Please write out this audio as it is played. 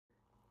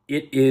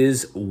It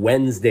is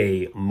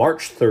Wednesday,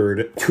 March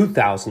 3rd,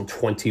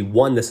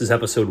 2021. This is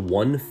episode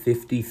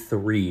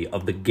 153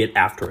 of the Get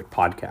After It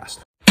podcast.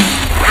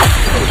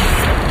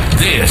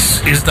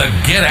 This is the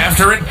Get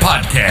After It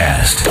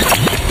podcast,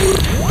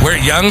 where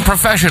young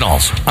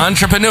professionals,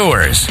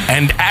 entrepreneurs,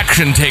 and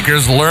action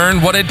takers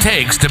learn what it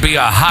takes to be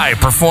a high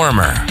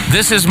performer.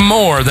 This is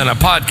more than a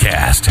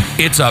podcast.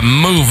 It's a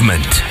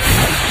movement.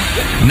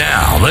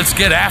 Now, let's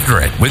get after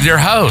it with your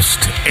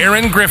host,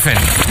 Aaron Griffin.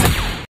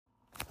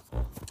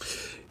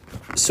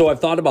 So I've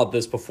thought about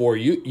this before.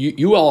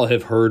 You all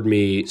have heard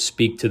me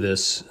speak to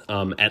this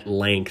at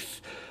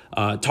length,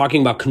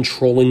 talking about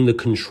controlling the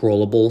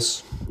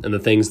controllables and the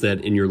things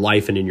that in your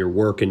life and in your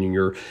work and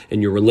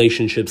in your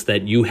relationships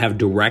that you have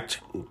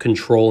direct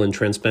control and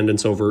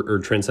transcendence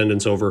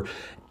over,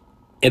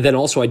 and then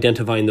also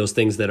identifying those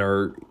things that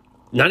are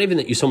not even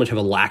that you so much have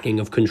a lacking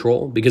of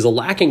control, because a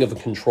lacking of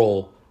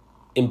control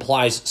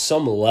implies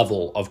some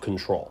level of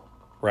control,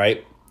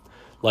 right?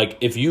 Like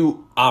if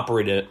you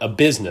operate a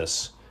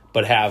business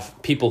but have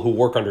people who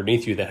work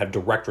underneath you that have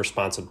direct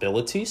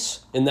responsibilities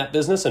in that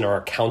business and are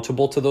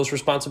accountable to those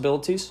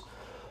responsibilities,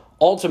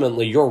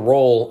 ultimately your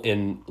role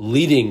in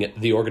leading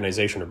the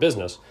organization or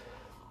business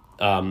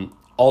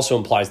also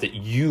implies that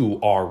you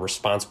are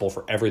responsible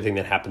for everything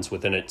that happens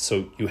within it.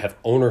 So you have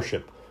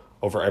ownership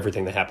over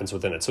everything that happens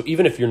within it. So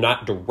even if you're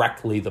not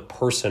directly the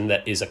person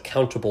that is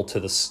accountable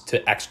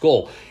to X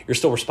goal, you're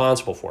still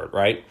responsible for it,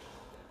 right?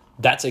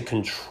 That's a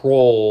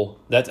control,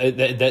 that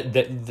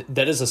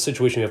is a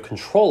situation you have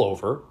control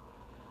over,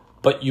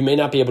 but you may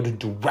not be able to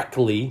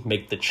directly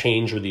make the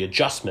change or the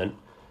adjustment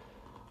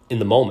in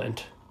the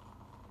moment.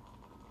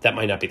 That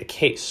might not be the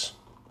case.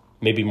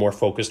 Maybe more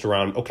focused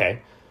around,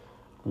 okay,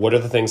 what are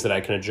the things that I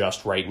can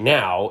adjust right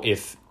now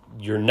if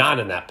you're not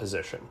in that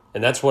position?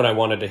 And that's what I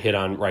wanted to hit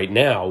on right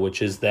now,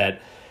 which is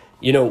that,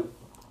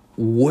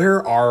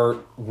 where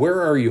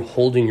are you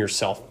holding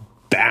yourself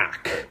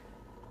back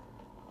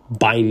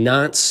by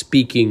not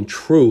speaking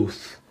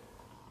truth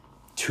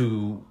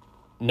to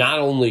not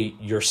only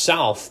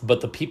yourself, but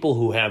the people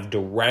who have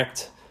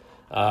direct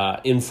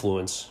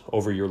influence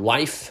over your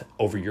life,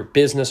 over your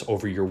business,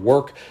 over your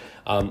work.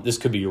 This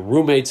could be your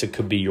roommates. It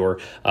could be your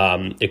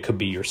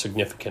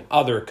significant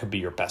other. It could be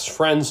your best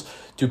friends.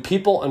 Do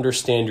people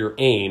understand your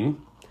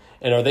aim,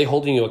 and are they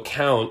holding you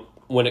account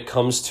when it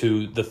comes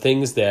to the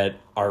things that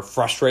are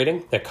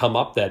frustrating, that come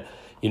up, that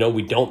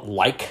we don't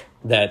like,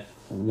 that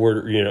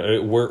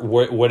we're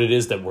what it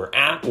is that we're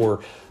at, or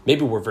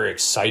maybe we're very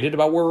excited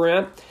about where we're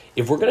at?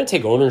 If we're going to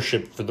take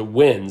ownership for the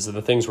wins and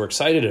the things we're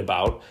excited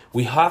about,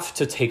 we have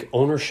to take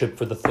ownership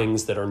for the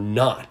things that are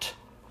not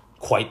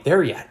quite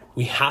there yet.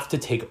 We have to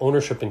take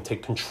ownership and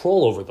take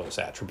control over those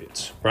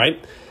attributes,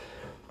 right?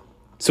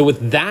 So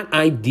with that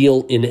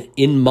ideal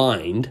in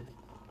mind,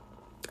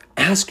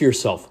 ask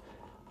yourself,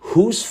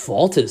 whose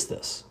fault is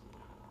this?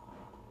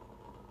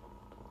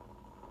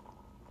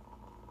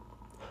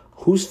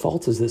 Whose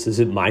fault is this? Is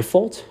it my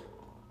fault?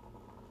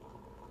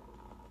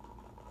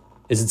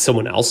 Is it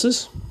someone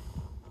else's?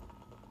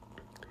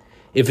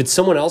 If it's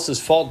someone else's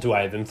fault, do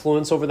I have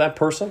influence over that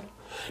person?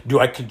 Do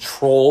I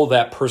control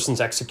that person's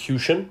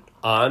execution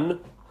on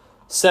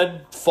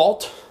said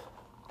fault?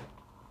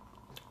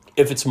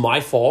 If it's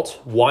my fault,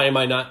 why am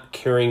I not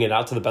carrying it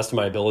out to the best of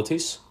my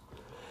abilities?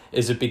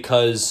 Is it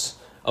because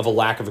of a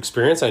lack of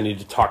experience? I need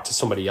to talk to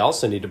somebody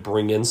else. I need to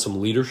bring in some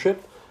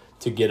leadership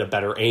to get a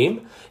better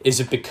aim?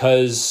 Is it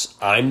because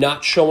I'm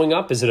not showing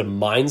up? Is it a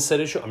mindset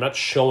issue? I'm not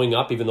showing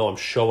up even though I'm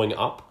showing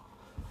up.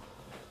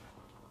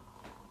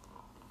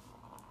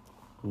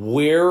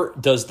 Where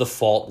does the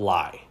fault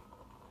lie?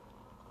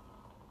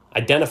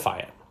 Identify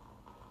it.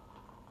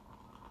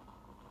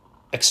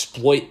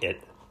 Exploit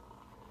it.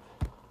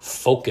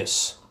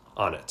 Focus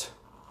on it.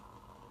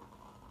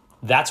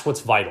 That's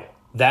what's vital.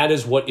 That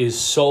is what is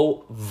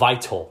so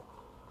vital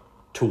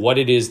to what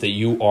it is that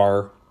you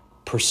are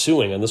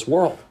pursuing in this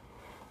world.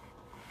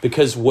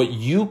 Because what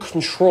you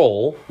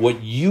control,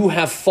 what you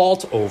have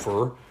fault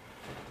over,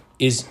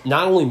 is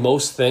not only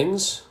most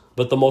things,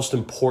 but the most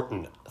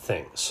important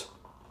things.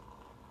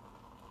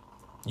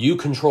 You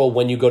control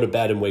when you go to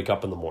bed and wake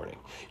up in the morning.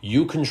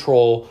 You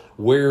control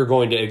where you're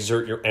going to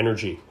exert your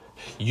energy.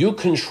 You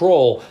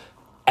control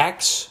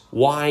X,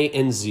 Y,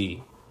 and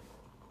Z.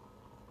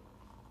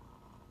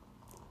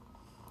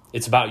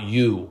 It's about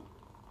you.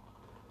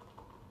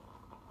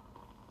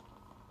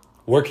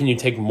 Where can you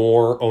take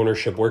more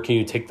ownership? Where can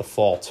you take the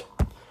fault?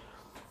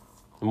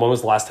 And when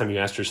was the last time you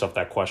asked yourself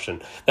that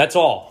question? That's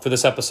all for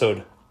this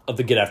episode of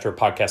the Get After It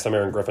podcast. I'm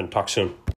Aaron Griffin. Talk soon.